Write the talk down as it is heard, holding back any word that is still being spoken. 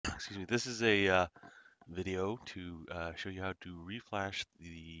excuse me. This is a video to show you how to reflash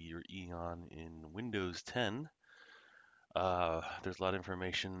your EON in Windows 10. There's a lot of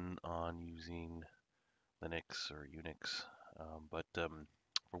information on using Linux or Unix, but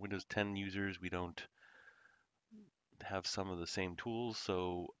for Windows 10 users, we don't have some of the same tools,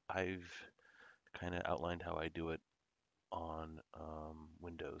 so I've kind of outlined how I do it on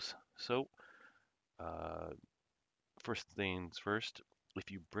Windows. So, uh, first things first, if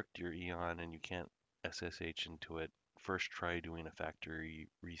you bricked your EON and you can't SSH into it, first try doing a factory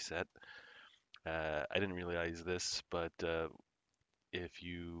reset. I didn't realize this, but if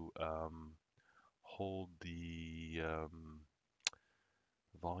you hold the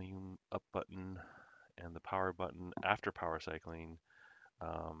volume up button and the power button after power cycling,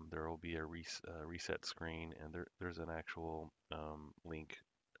 there will be a reset screen, and there's an actual link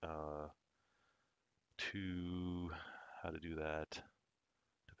to how to do that,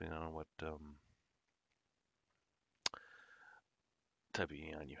 depending on what type of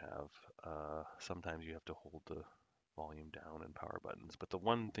EON you have. Sometimes you have to hold the volume down and power buttons. But the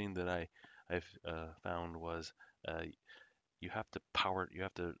one thing that I've found was uh, you have to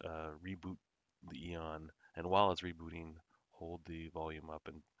reboot the EON, and while it's rebooting, hold the volume up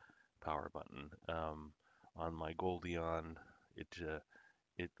and power button. On my gold EON,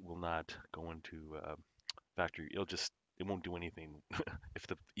 it will not go into factory. It won't do anything if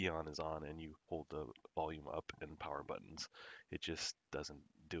the EON is on and you hold the volume up and power buttons. It just doesn't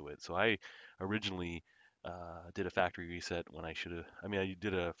do it. So I originally did a factory reset when I should have. I mean, I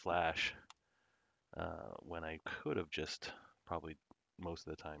did a flash when I could have just probably most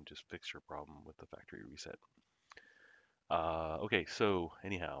of the time just fixed your problem with the factory reset. Okay, so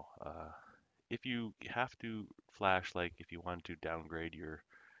anyhow, if you have to flash, like if you want to downgrade your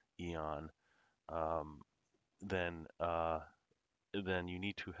EON, um, then then you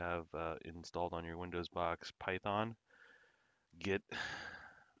need to have installed on your Windows box Python, Git,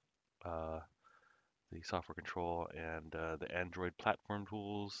 uh, the software control, and the Android platform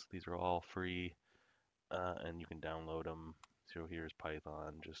tools. These are all free, and you can download them. So here's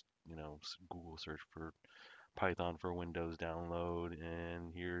Python. Just Google search for Python for Windows download,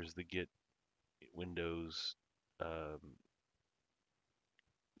 and here's the Git Windows um,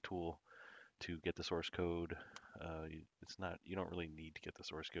 tool to get the source code. It's not You don't really need to get the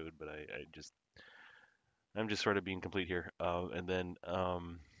source code, but I'm just sort of being complete here. And then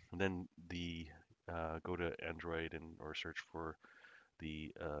the go to Android and or search for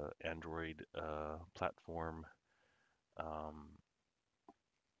the Android platform um,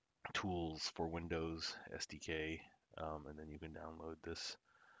 tools for Windows SDK, and then you can download this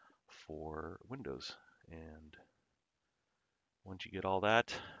for Windows. And once you get all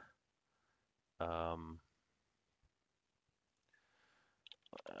that, um,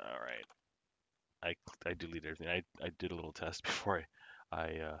 all right, I deleted everything. I did a little test before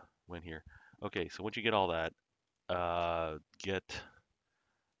I went here. Okay, so once you get all that, uh, get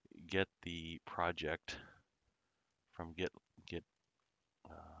get the project from Git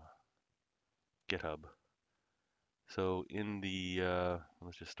uh, GitHub. So in the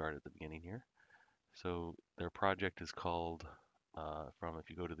let's just start at the beginning here. So their project is called from if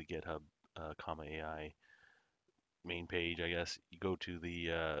you go to the GitHub comma.ai main page, I guess you go to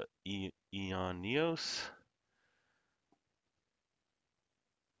the EON Neos.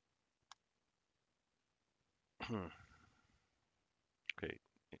 Okay,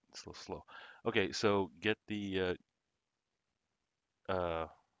 it's a little slow. Okay, so get the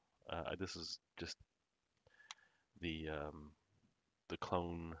this is just the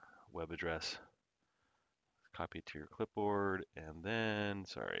clone web address. Copy it to your clipboard, and then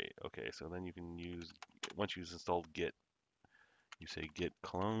sorry. Okay, so then you can use once you've installed Git, you say git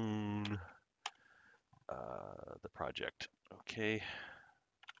clone the project. Okay,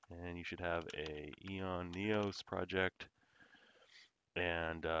 and you should have a EON Neos project,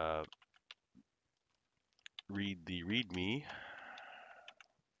 and read the README.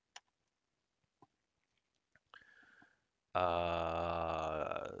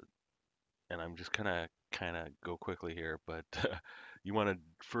 And I'm just kind of go quickly here, but you want to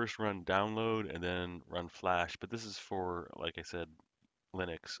first run download and then run flash. But this is for, like I said,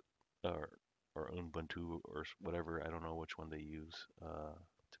 Linux or Ubuntu or whatever. I don't know which one they use,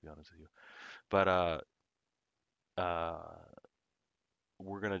 to be honest with you. But uh,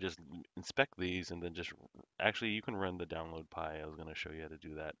 we're gonna just inspect these and then just actually you can run the download py. I was gonna show you how to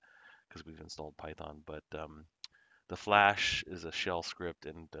do that because we've installed Python, but the flash is a shell script,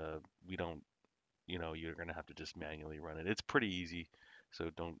 and we don't, you're gonna have to just manually run it. It's pretty easy, so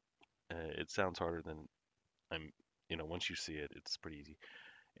don't. It sounds harder than I'm. Once you see it, it's pretty easy.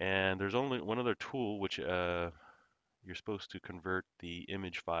 And there's only one other tool which you're supposed to convert the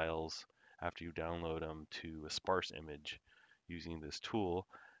image files after you download them to a sparse image using this tool,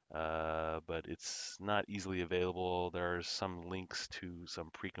 but it's not easily available. There's some links to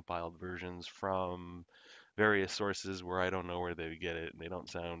some precompiled versions from various sources where I don't know where they get it, and they don't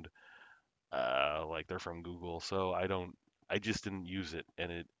sound like they're from Google. So I just didn't use it,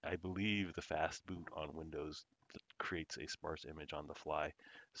 and I believe the fast boot on Windows creates a sparse image on the fly.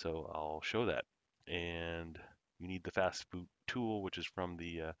 So I'll show that. And you need the fast boot tool, which is from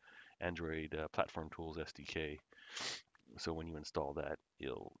the Android Platform Tools SDK. So when you install that,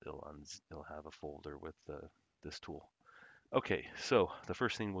 it'll have a folder with this tool. Okay, so the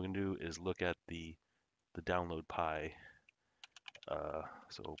first thing we're gonna do is look at the download Pi.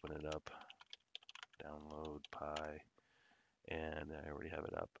 So open it up, download Pi, and I already have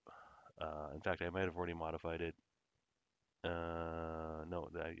it up. In fact, I might have already modified it. No,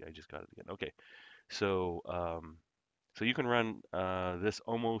 I just got it again. Okay, so so you can run this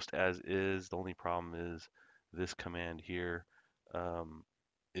almost as is. The only problem is this command here um,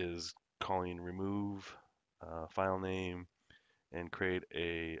 is calling remove file name and create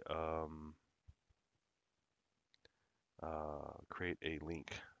a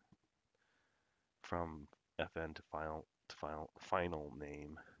link from fn to final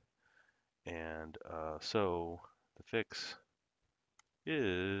name. And so the fix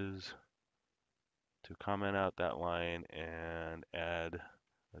is to comment out that line and add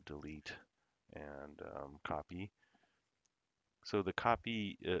a delete and copy. So the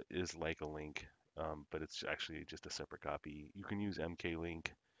copy is like a link, but it's actually just a separate copy. You can use mklink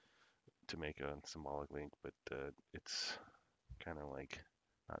to make a symbolic link, but it's kind of like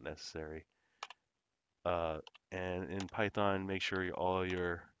not necessary. Uh, and in Python, make sure all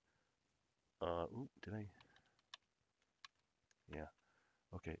your did I? Yeah.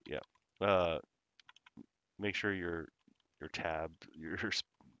 Okay. Yeah. Uh, make sure your tab,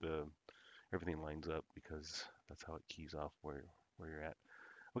 the everything lines up because that's how it keys off where you're at.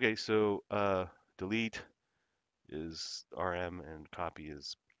 Okay, so delete is RM and copy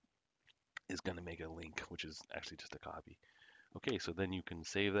is going to make a link, which is actually just a copy. Okay, so then you can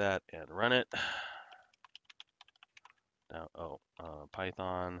save that and run it. Down,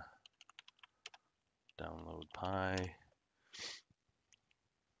 Python download Pi,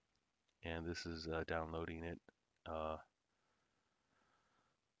 and this is downloading it a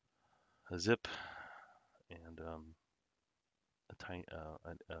zip and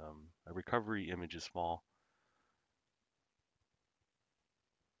a recovery image is small,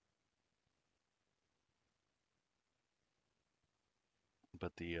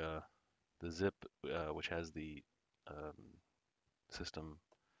 but the zip which has the um, system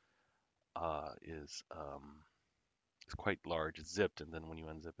is quite large. It's zipped, and then when you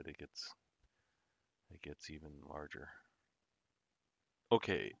unzip it, it gets even larger.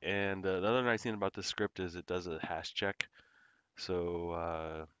 Okay, and the other nice thing about this script is it does a hash check.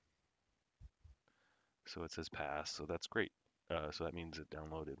 So so it says pass, so that's great. So that means it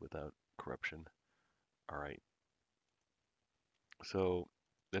downloaded without corruption. All right. So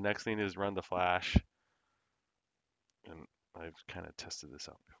the next thing is run the flash, and I've kind of tested this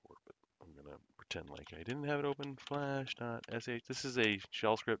out before, but I'm gonna pretend like I didn't have it open. Flash.sh. This is a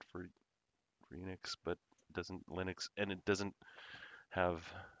shell script for Unix, but it doesn't Linux, and it doesn't have.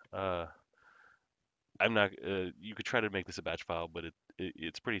 I'm not. You could try to make this a batch file, but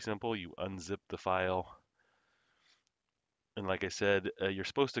it's pretty simple. You unzip the file, and like I said, you're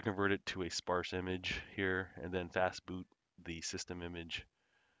supposed to convert it to a sparse image here, and then fast boot the system image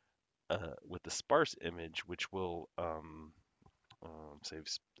with the sparse image, which will save.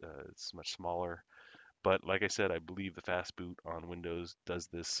 It's much smaller, but like I said, I believe the fast boot on Windows does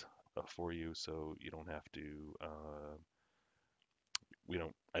this for you, so you don't have to. We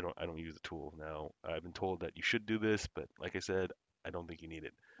don't. I don't use the tool now. I've been told that you should do this, but like I said, I don't think you need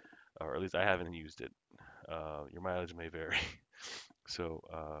it, or at least I haven't used it. Your mileage may vary. So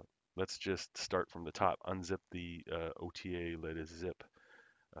let's just start from the top. Unzip the OTA, let it zip.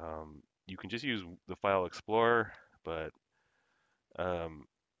 You can just use the file explorer, but um,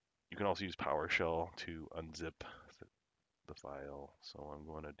 you can also use PowerShell to unzip the file. So I'm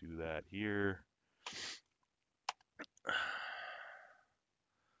going to do that here.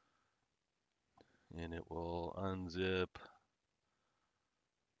 And it will unzip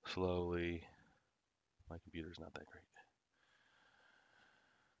slowly. My computer's not that great.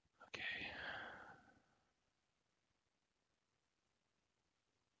 Okay.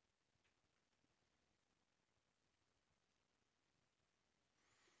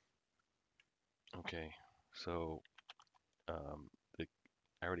 Okay. So um, the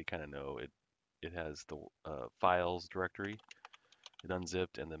I already kind of know it. It has the files directory, it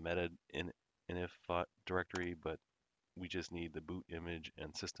unzipped, and the meta inif directory, but we just need the boot image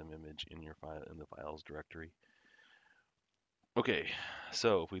and system image in your file in the files directory. Okay,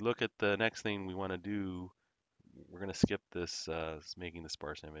 so if we look at the next thing we want to do, we're going to skip this making the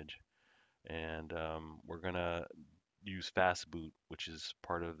sparse image, and we're going to use fastboot, which is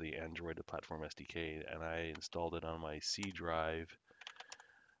part of the Android platform SDK, and I installed it on my C drive.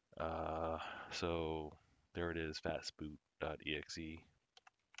 So there it is, fastboot.exe,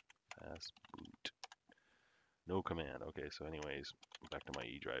 fastboot, no command. Okay, so anyways, back to my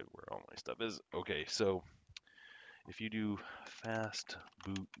E drive where all my stuff is. Okay, so if you do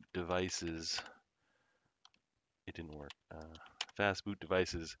fastboot devices, it didn't work. Fastboot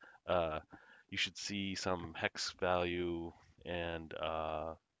devices, you should see some hex value and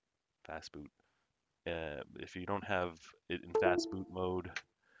fastboot. If you don't have it in fastboot mode,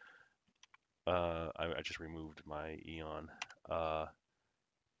 I just removed my EON.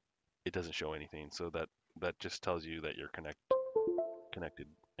 It doesn't show anything, so that just tells you that you're connected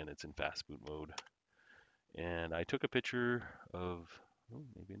and it's in fastboot mode. And I took a picture of, oh,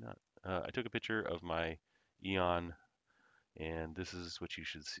 maybe not. I took a picture of my EON, and this is what you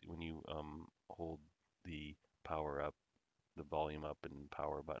should see when you hold the power up, the volume up and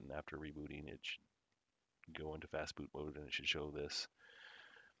power button after rebooting. It should go into fastboot mode and it should show this.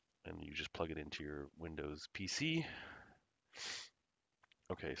 And you just plug it into your Windows PC.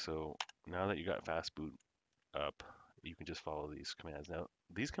 Okay, so now that you got fastboot up, you can just follow these commands. Now,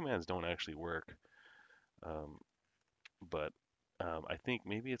 these commands don't actually work, um, but I think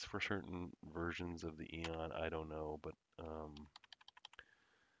maybe it's for certain versions of the EON. I don't know, but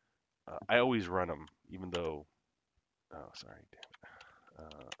I always run them, even though. Oh, sorry, damn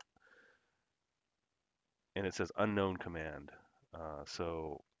it. And it says unknown command,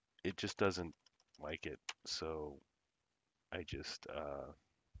 so it just doesn't like it. So I just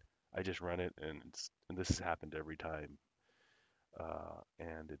run it, and this has happened every time,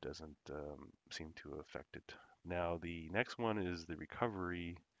 and it doesn't seem to affect it. Now the next one is the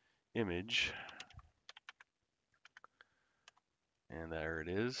recovery image, and there it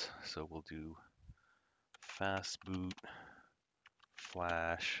is. So we'll do fastboot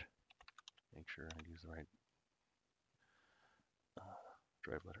flash. Make sure I use the right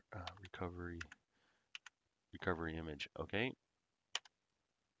drive letter. Recovery image. Okay.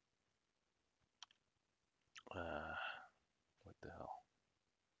 What the hell?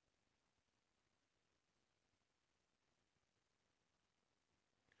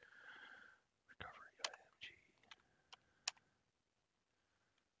 Recovery img.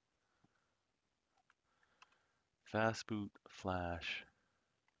 Fastboot flash.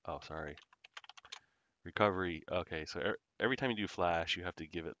 Oh, sorry. Recovery. Okay, so every time you do flash, you have to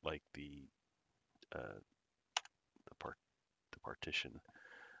give it like uh, the partition.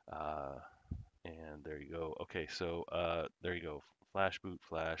 Uh, and there you go. Okay, so there you go. Flash boot,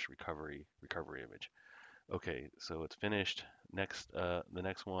 flash, recovery image. Okay, so it's finished. Next, the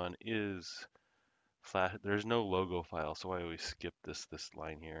next one is flash. There's no logo file, so I always skip this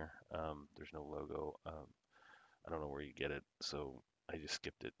line here. There's no logo. I don't know where you get it, so I just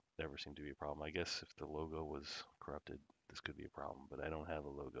skipped it. Never seemed to be a problem. I guess if the logo was corrupted, this could be a problem, but I don't have a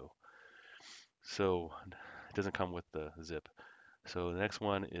logo. So it doesn't come with the zip. So the next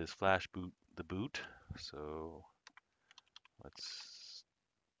one is flash boot the boot. So let's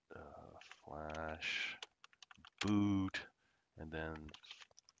flash boot and then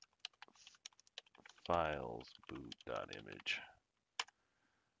files boot.image.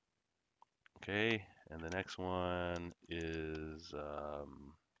 Okay, and the next one is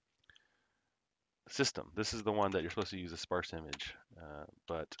system. This is the one that you're supposed to use a sparse image,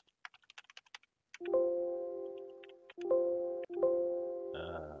 but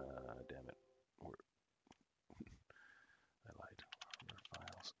damn it, I lied.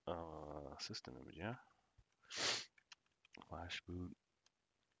 Files, system image, yeah. Flash boot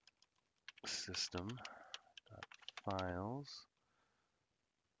system files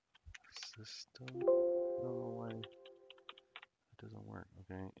system. I don't know why it doesn't work.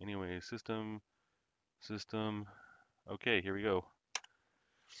 Okay. Anyway, system. Okay, here we go.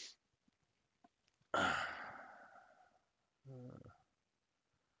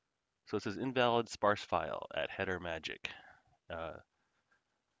 So it says invalid sparse file at header magic.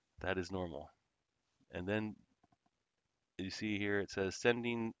 That is normal. And then you see here it says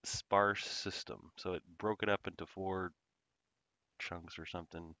sending sparse system. So it broke it up into 4 chunks or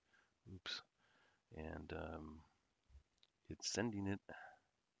something. Oops. And it's sending it.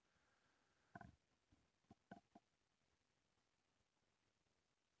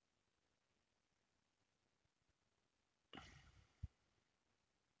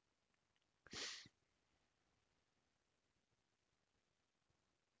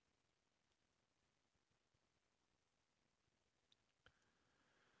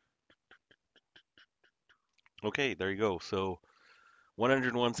 Okay, there you go. So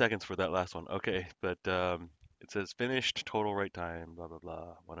 101 seconds for that last one. Okay, but it says finished, total write time, blah blah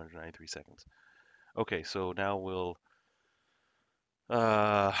blah, 193 seconds. Okay, so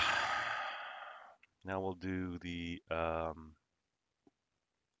uh now we'll do the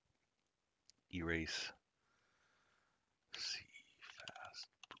erase. See fast.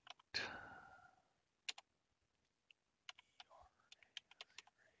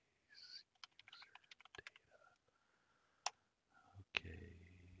 Okay.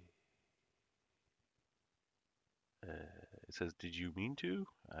 Uh, it says, did you mean to?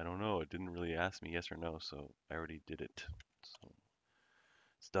 I don't know. It didn't really ask me yes or no, so I already did it. So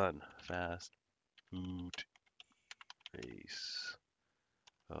it's done. Fast food erase.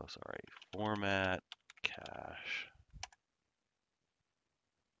 Oh, sorry. Format cache.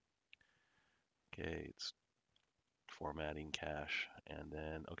 Okay, it's formatting cache, and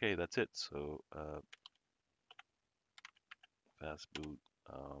then okay, that's it. So fast boot,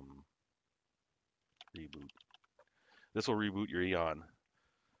 reboot. This will reboot your Eon.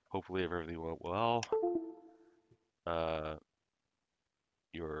 Hopefully, if everything went well, uh,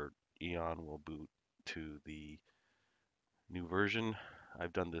 your Eon will boot to the new version.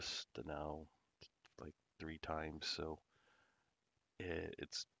 I've done this to now like 3 times, so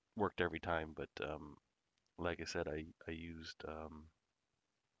it's worked every time. But like I said, I used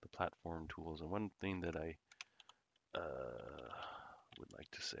the platform tools, and one thing that I would like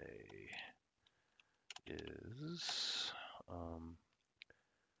to say is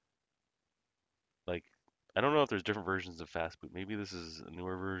like I don't know if there's different versions of Fastboot. Maybe this is a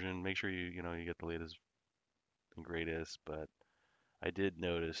newer version. Make sure you get the latest and greatest. But I did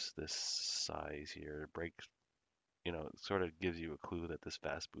notice this size here. It breaks, it sort of gives you a clue that this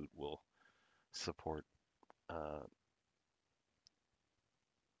Fastboot will support uh,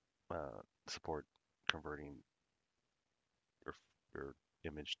 support converting your your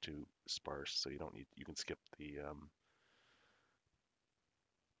image to sparse. So you can skip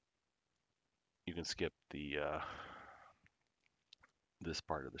this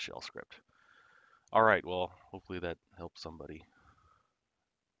part of the shell script. All right, well, hopefully that helps somebody.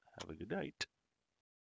 Have a good night.